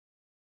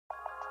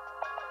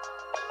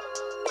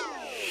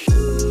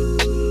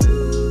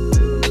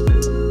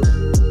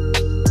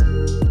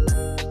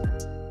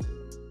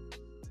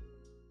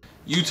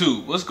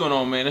YouTube, what's going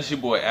on, man? That's your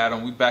boy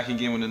Adam. We back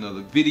again with another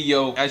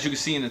video. As you can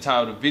see in the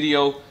title of the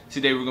video,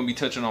 today we're gonna be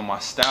touching on my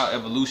style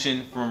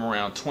evolution from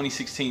around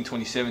 2016,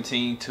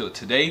 2017 till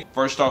today.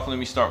 First off, let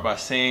me start by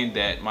saying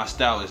that my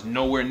style is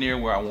nowhere near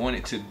where I want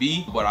it to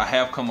be, but I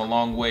have come a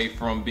long way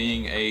from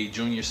being a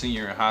junior,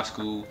 senior in high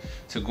school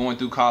to going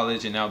through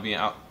college and now being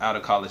out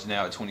of college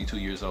now at 22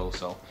 years old.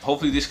 So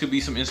hopefully this could be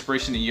some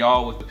inspiration to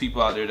y'all with the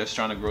people out there that's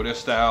trying to grow their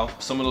style.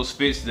 Some of those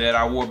fits that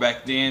I wore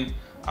back then,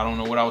 I don't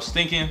know what I was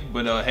thinking,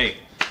 but hey,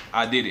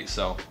 I did it.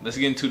 So let's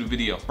get into the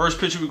video.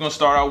 First picture we're gonna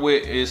start out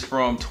with is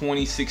from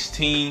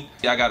 2016.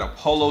 I got a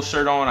polo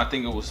shirt on. I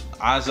think it was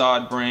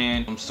Azad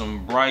brand.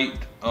 Some bright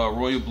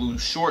royal blue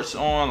shorts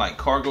on, like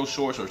cargo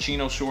shorts or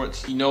chino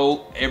shorts. You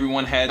know,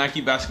 everyone had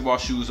Nike basketball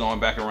shoes on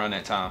back around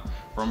that time.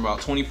 From about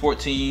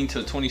 2014 to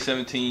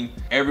 2017,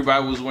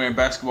 everybody was wearing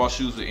basketball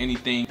shoes with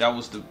anything. That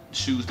was the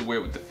shoes to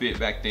wear with the fit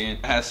back then.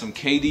 I had some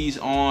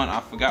KDs on. I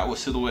forgot what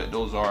silhouette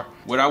those are.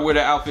 Would I wear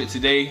the outfit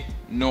today?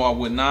 No, I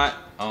would not.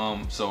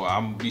 So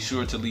I'm be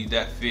sure to leave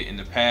that fit in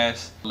the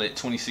past. Let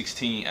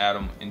 2016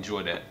 Adam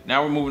enjoy that.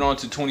 Now we're moving on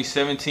to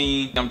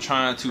 2017. I'm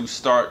trying to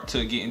start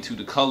to get into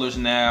the colors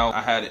now.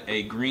 I had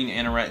a green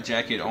anorak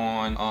jacket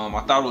on.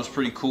 I thought it was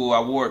pretty cool. I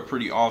wore it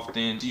pretty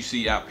often. You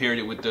see, I paired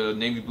it with the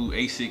navy blue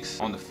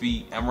Asics on the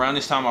feet. And around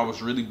this time, I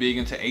was really big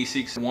into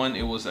Asics. One,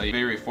 it was a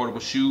very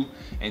affordable shoe,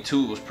 and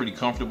two, it was pretty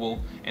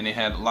comfortable, and it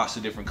had lots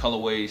of different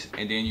colorways.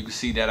 And then you can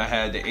see that I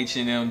had the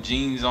H&M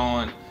jeans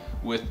on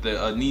with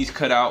the knees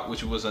cut out,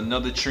 which was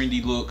another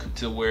trendy look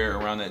to wear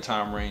around that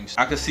time range.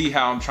 I can see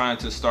how I'm trying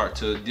to start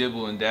to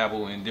dibble and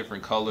dabble in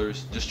different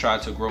colors, just try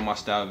to grow my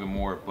style even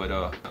more, but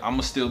I'm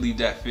gonna still leave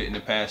that fit in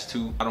the past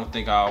too. I don't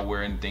think I'll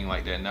wear anything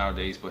like that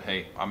nowadays, but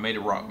hey, I made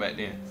it rock back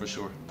then for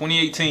sure.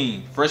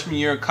 2018, freshman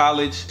year of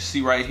college. See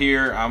right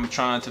here, I'm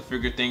trying to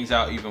figure things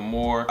out even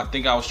more. I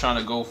think I was trying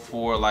to go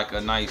for like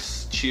a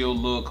nice chill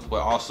look, but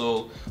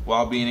also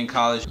while being in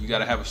college, you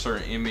gotta have a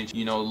certain image,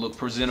 you know, look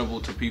presentable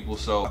to people.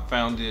 So I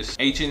found this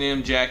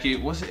H&M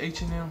jacket. Was it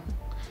H&M?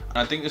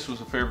 I think this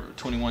was a Forever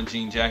 21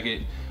 jean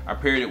jacket. I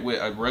paired it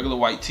with a regular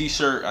white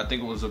t-shirt. I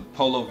think it was a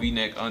polo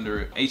v-neck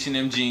under it.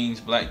 H&M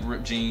jeans, black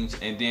ripped jeans,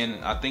 and then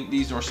I think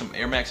these are some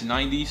Air Max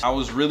 90s. I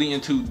was really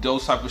into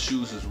those type of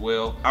shoes as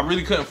well. I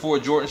really couldn't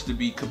afford Jordans, to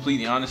be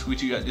completely honest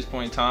with you at this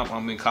point in time.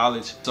 I'm in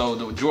college, so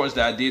the Jordans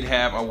that I did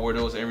have, I wore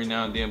those every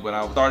now and then, but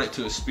I started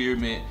to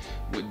experiment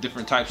with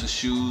different types of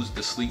shoes,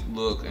 the sleek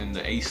look and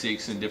the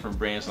Asics and different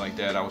brands like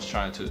that. I was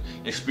trying to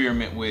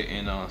experiment with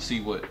and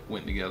see what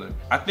went together.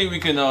 I think we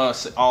can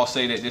all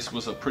say that this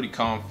was a pretty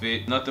calm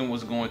fit. Nothing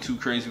was going too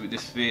crazy with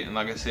this fit, and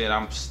like I said,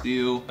 I'm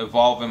still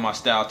evolving my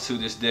style to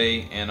this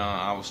day, and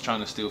I was trying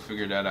to still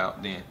figure that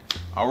out then.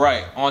 All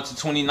right, on to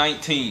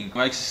 2019.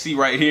 Like you see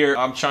right here,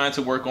 I'm trying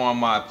to work on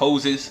my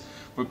poses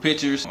for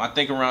pictures. I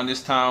think around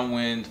this time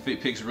when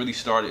fit pics really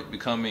started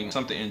becoming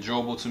something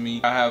enjoyable to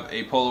me. I have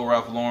a Polo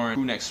Ralph Lauren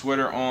crew neck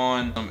sweater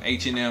on, some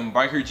H&M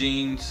biker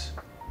jeans,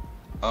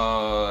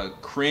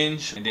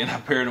 cringe, and then I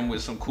paired them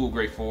with some cool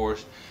gray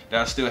 4s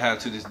that I still have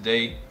to this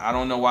day. I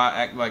don't know why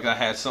I act like I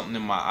had something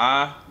in my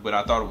eye, but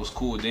I thought it was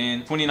cool then.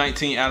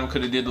 2019, Adam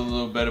could have did a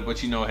little better,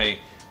 but you know, hey,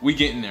 we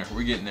getting there,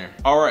 we're getting there.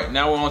 All right,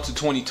 now we're on to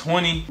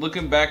 2020.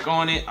 Looking back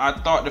on it, I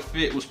thought the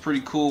fit was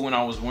pretty cool when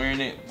I was wearing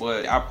it,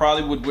 but I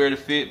probably would wear the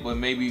fit, but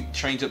maybe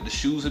change up the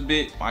shoes a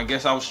bit. I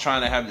guess I was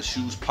trying to have the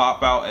shoes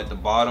pop out at the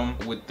bottom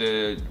with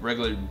the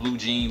regular blue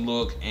jean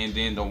look and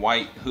then the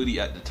white hoodie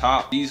at the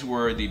top. These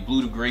were the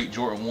blue to gray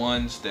Jordan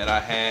 1s that I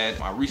had.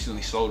 I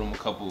recently sold them a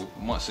couple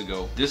months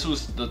ago. This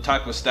was the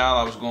type of style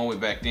I was going with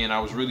back then. I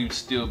was really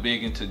still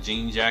big into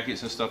jean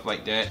jackets and stuff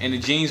like that. And the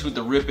jeans with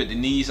the rip at the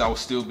knees, I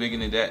was still big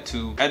into that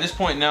too. At this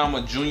point now, I'm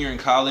a junior in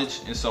college,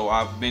 and so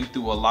I've been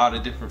through a lot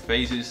of different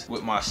phases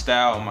with my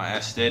style and my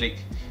aesthetic.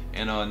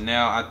 And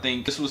now I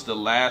think this was the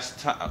last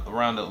time,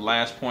 around the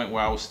last point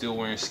where I was still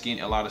wearing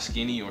a lot of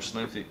skinny or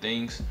slim fit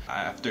things.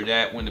 After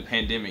that, when the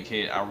pandemic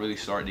hit, I really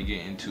started to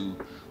get into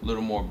a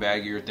little more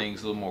baggier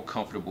things, a little more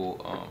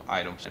comfortable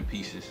items and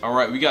pieces. All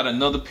right, we got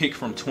another pick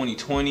from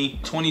 2020.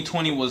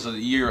 2020 was a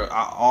year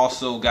I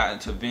also got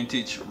into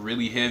vintage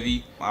really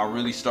heavy. I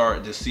really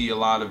started to see a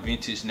lot of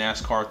vintage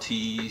NASCAR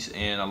tees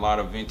and a lot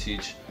of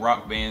vintage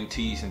rock band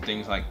tees and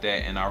things like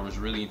that, and I was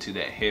really into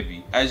that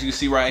heavy. As you can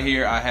see right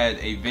here, I had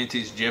a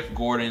vintage Jeff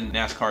Gordon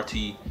NASCAR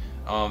tee.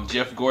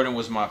 Jeff Gordon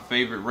was my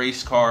favorite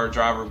race car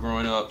driver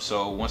growing up,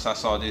 so once I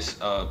saw this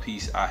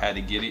piece, I had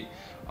to get it.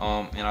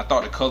 And I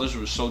thought the colors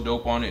were so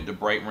dope on it, the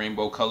bright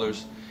rainbow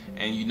colors.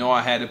 And you know,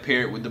 I had to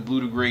pair it with the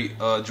blue to gray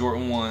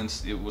Jordan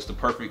 1s. It was the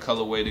perfect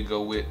colorway to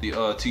go with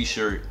the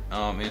t-shirt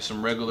and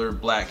some regular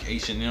black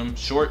H&M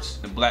shorts,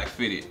 and black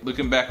fitted.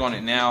 Looking back on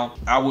it now,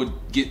 I would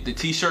get the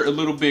t-shirt a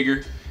little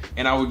bigger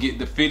and I would get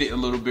the fitted a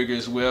little bigger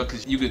as well,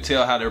 because you could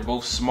tell how they're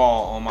both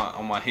small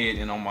on my head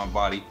and on my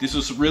body. This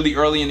was really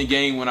early in the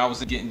game when I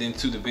was getting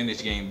into the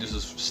vintage game. This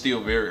was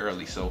still very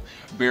early, so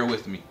bear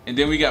with me. And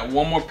then we got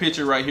one more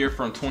picture right here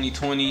from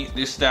 2020.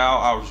 This style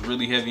I was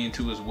really heavy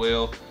into as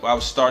well. I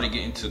started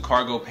getting into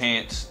cargo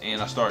pants,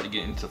 and I started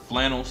getting into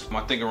flannels.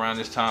 I think around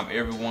this time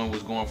everyone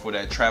was going for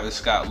that Travis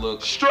Scott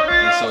look,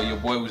 and so your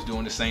boy was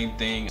doing the same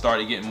thing.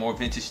 Started getting more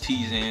vintage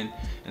tees in,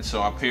 and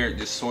so I paired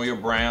this Sawyer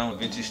Brown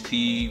vintage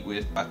tee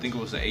with, I think it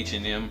was an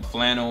H&M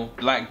flannel,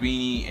 black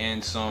beanie,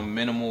 and some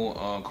minimal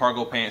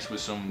cargo pants with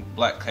some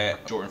black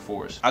cat Jordan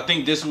 4s. I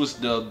think this was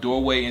the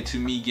doorway into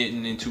me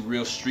getting into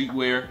real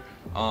streetwear,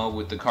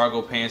 with the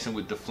cargo pants and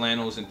with the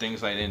flannels and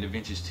things like that and the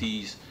vintage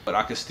tees. But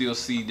I can still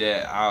see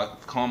that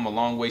I've come a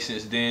long way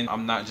since then.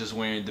 I'm not just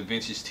wearing the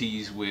vintage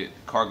tees with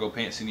cargo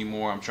pants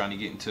anymore. I'm trying to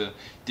get into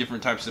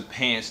different types of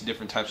pants,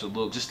 different types of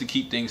look, just to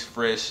keep things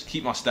fresh,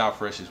 keep my style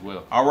fresh as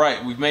well. All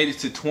right, we've made it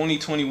to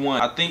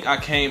 2021. I think I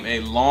came a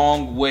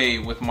long way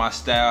with my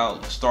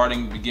style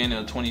starting beginning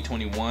of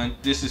 2021.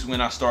 This is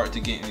when I started to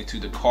get into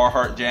the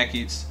Carhartt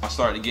jackets. I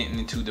started getting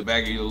into the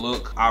baggy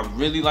look. I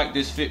really like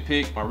this fit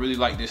pick. I really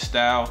like this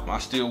style. I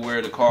still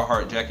wear the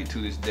Carhartt jacket to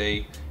this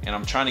day, and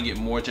I'm trying to get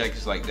more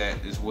jackets like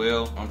that as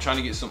well. I'm trying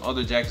to get some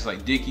other jackets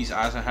like Dickies.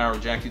 Eisenhower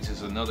jackets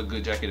is another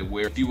good jacket to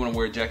wear. If you want to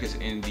wear jackets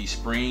in the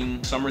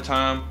spring,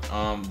 summertime,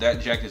 that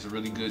jacket is a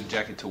really good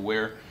jacket to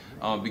wear.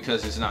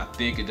 Because it's not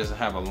thick, it doesn't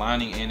have a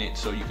lining in it,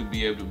 so you can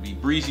be able to be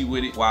breezy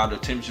with it while the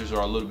temperatures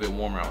are a little bit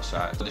warmer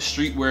outside. The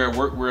streetwear,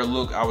 workwear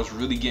look, I was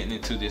really getting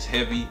into this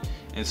heavy,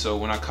 and so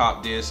when I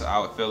copped this,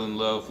 I fell in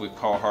love with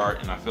Carhartt,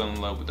 and I fell in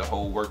love with the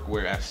whole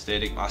workwear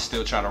aesthetic. I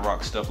still try to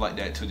rock stuff like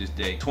that to this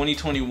day.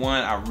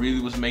 2021, I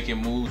really was making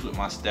moves with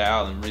my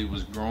style and really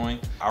was growing.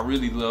 I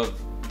really love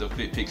the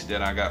fit picks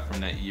that I got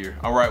from that year.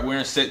 All right, we're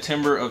in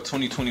September of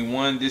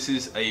 2021. This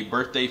is a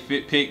birthday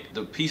fit pick.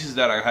 The pieces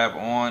that I have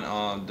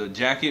on, the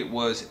jacket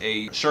was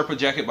a Sherpa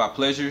jacket by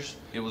Pleasures.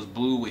 It was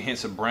blue with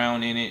hints of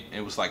brown in it.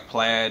 It was like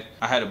plaid.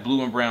 I had a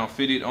blue and brown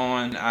fitted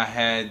on. I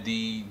had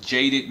the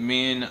Jaded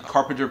Men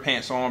carpenter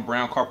pants on,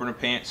 brown carpenter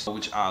pants,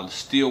 which I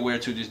still wear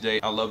to this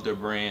day. I love their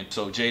brand.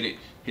 So Jaded,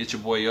 hit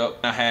your boy up.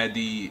 I had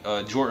the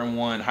Jordan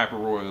 1 Hyper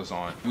Royals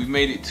on. We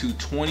made it to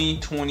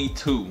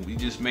 2022. We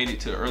just made it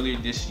to earlier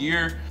this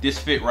year. This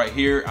fit right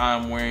here,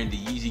 I'm wearing the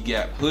Yeezy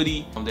Gap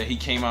hoodie that he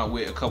came out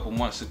with a couple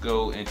months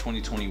ago in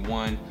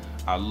 2021.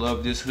 I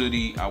love this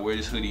hoodie. I wear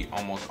this hoodie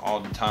almost all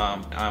the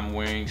time. I'm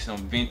wearing some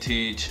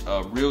vintage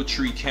Real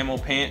Tree camo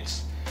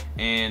pants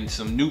and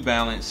some New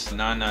Balance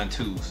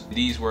 992s.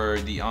 These were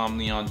the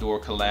Leon Dore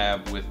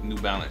collab with New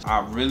Balance. I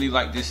really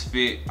like this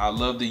fit. I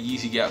love the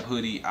Yeezy Gap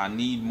hoodie. I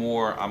need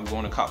more. I'm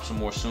going to cop some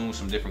more soon,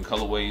 some different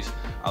colorways.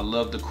 I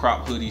love the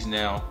crop hoodies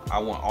now. I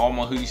want all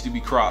my hoodies to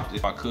be cropped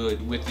if I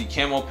could. With the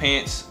camo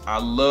pants, I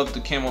love the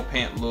camo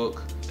pant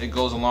look. It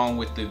goes along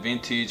with the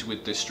vintage,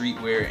 with the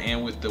streetwear,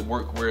 and with the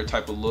workwear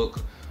type of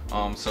look.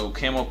 So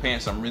camo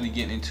pants I'm really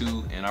getting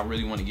into, and I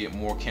really want to get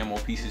more camo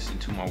pieces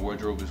into my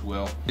wardrobe as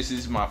well. This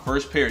is my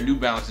first pair of New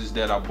Balances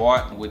that I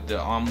bought with the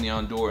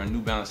Leon Dore and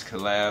New Balance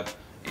collab,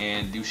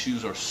 and these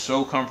shoes are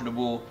so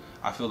comfortable.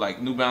 I feel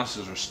like New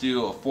Balances are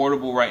still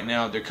affordable right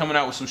now. They're coming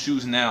out with some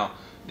shoes now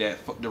that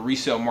the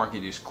resale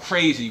market is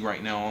crazy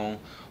right now on,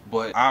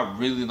 but I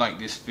really like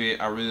this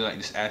fit. I really like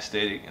this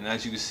aesthetic, and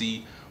as you can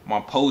see, my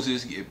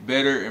poses get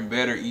better and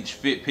better each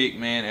fit pick,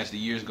 man, as the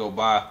years go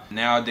by.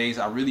 Nowadays,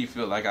 I really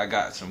feel like I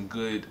got some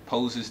good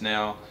poses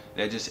now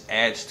that just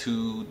adds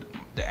to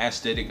the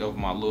aesthetic of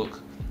my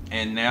look.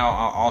 And now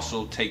I'll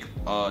also take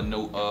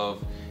note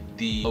of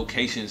the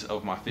locations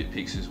of my fit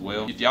picks as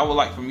well. If y'all would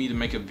like for me to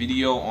make a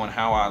video on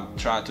how I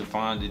try to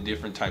find the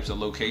different types of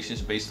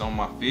locations based on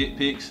my fit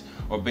picks,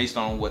 or based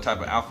on what type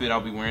of outfit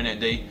I'll be wearing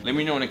that day, let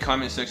me know in the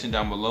comment section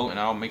down below, and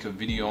I'll make a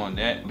video on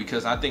that,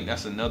 because I think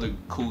that's another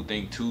cool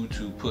thing too,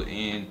 to put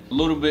in a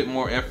little bit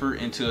more effort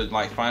into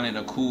like finding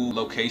a cool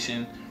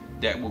location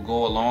that will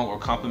go along or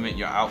complement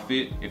your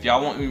outfit. If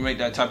y'all want me to make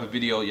that type of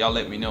video, y'all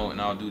let me know and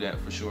I'll do that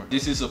for sure.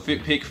 This is a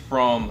fit pick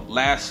from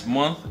last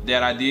month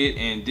that I did,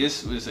 and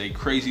this was a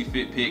crazy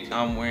fit pick.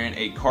 I'm wearing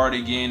a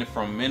cardigan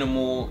from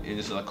Minimal. It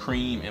is a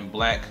cream and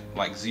black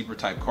like zebra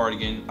type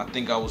cardigan. I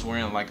think I was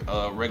wearing like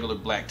a regular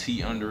black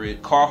tee under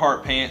it.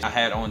 Carhartt pants. I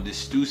had on the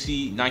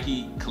Stussy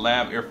Nike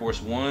collab Air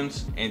Force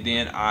Ones, and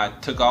then I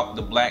took off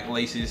the black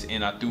laces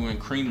and I threw in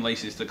cream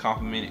laces to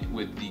complement it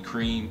with the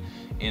cream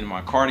in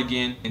my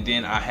cardigan, and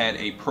then I had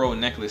a pearl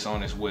necklace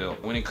on as well.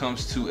 When it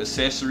comes to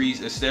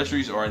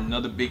accessories are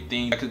another big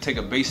thing. I could take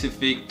a basic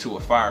fit to a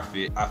fire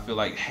fit. I feel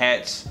like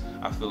hats,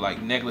 I feel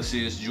like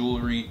necklaces,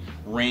 jewelry,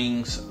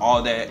 rings,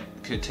 all that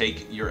could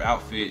take your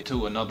outfit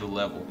to another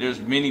level. There's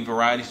many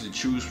varieties to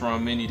choose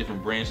from, many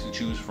different brands to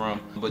choose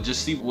from, but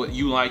just see what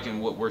you like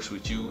and what works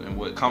with you and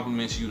what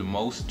complements you the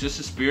most. Just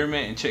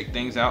experiment and check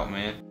things out,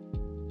 man.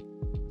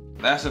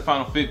 Last and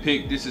final fit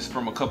pick. This is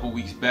from a couple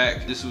weeks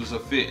back. This was a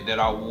fit that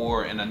I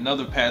wore in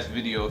another past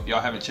video. If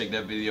y'all haven't checked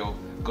that video,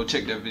 Go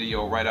check that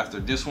video right after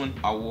this one.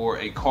 I wore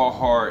a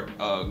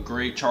Carhartt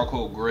gray,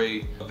 charcoal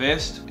gray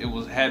vest. It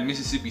had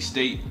Mississippi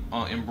State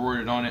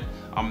embroidered on it.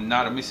 I'm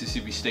not a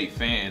Mississippi State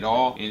fan at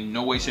all, in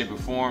no way, shape, or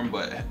form,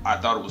 but I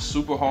thought it was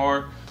super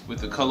hard with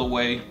the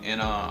colorway,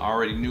 and I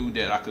already knew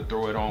that I could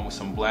throw it on with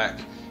some black,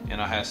 and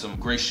I had some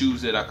gray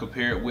shoes that I could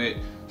pair it with.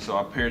 So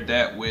I paired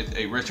that with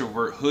a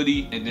retrovert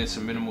hoodie and then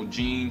some minimal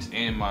jeans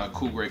and my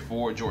cool gray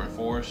Jordan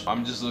 4s.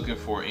 I'm just looking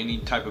for any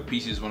type of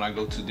pieces when I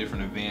go to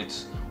different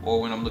events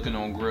or when I'm looking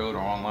on Grilled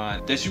or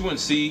online that you wouldn't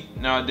see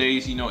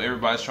nowadays. You know,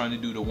 everybody's trying to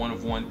do the one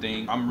of one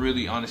thing. I'm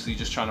really honestly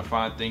just trying to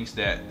find things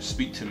that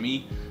speak to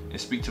me and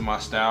speak to my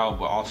style,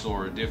 but also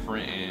are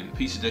different and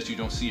pieces that you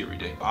don't see every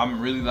day. I'm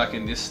really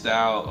liking this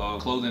style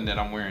of clothing that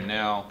I'm wearing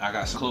now. I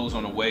got some clothes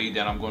on the way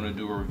that I'm going to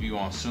do a review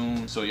on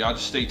soon, so y'all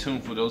just stay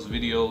tuned for those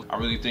videos. I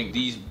really think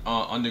these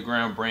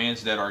underground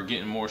brands that are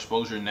getting more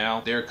exposure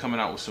now, they're coming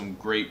out with some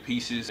great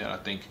pieces that I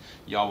think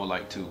y'all would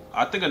like too.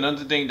 I think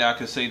another thing that I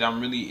could say that I'm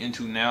really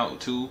into now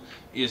too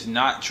is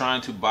not trying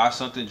to buy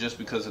something just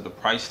because of the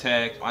price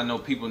tag. I know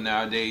people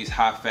nowadays,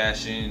 high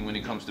fashion, when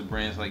it comes to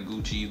brands like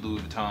Gucci, Louis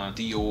Vuitton,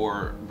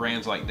 Dior,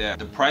 brands like that,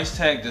 the price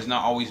tag does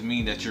not always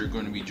mean that you're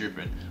going to be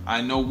dripping.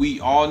 I know we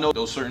all know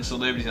those certain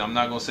celebrities, and I'm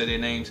not going to say their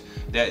names,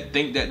 that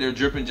think that they're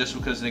dripping just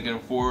because they can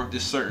afford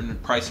this certain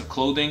price of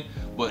clothing.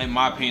 But in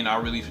my opinion, I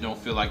really don't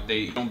feel like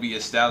they don't be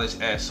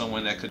established as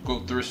someone that could go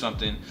through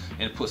something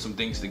and put some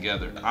things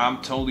together.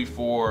 I'm totally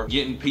for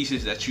getting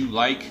pieces that you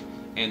like,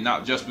 and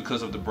not just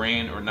because of the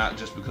brand or not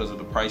just because of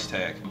the price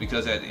tag,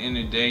 because at the end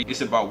of the day,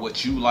 it's about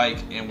what you like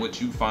and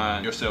what you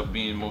find yourself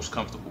being most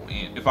comfortable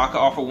in. If I could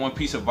offer one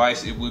piece of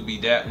advice, it would be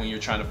that when you're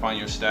trying to find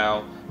your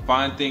style,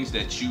 find things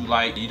that you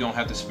like. You don't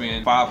have to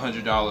spend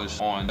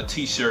 $500 on a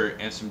t-shirt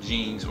and some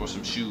jeans or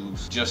some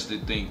shoes just to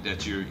think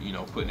that you're, you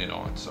know, putting it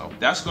on. So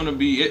that's gonna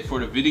be it for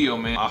the video,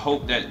 man. I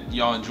hope that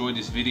y'all enjoyed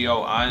this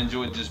video. I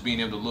enjoyed just being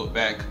able to look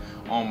back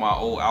on my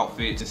old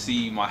outfit to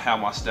see how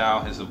my style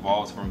has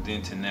evolved from then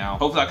to now.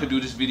 Hopefully I could do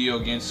this video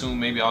again soon.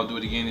 Maybe I'll do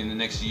it again in the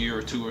next year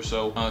or two or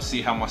so.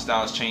 See how my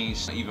style has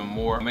changed even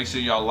more. Make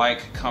sure y'all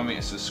like, comment,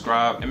 and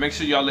subscribe. And make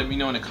sure y'all let me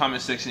know in the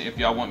comment section if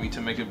y'all want me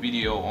to make a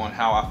video on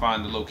how I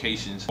find the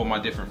locations for my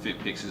different fit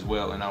picks as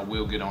well, and I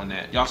will get on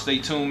that. Y'all stay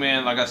tuned,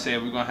 man. Like I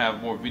said, we're gonna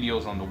have more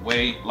videos on the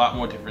way. A lot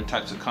more different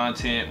types of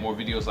content, more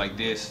videos like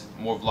this,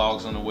 more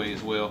vlogs on the way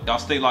as well. Y'all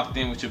stay locked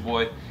in with your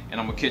boy, and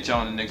I'm gonna catch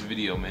y'all in the next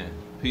video, man.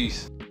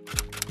 Peace.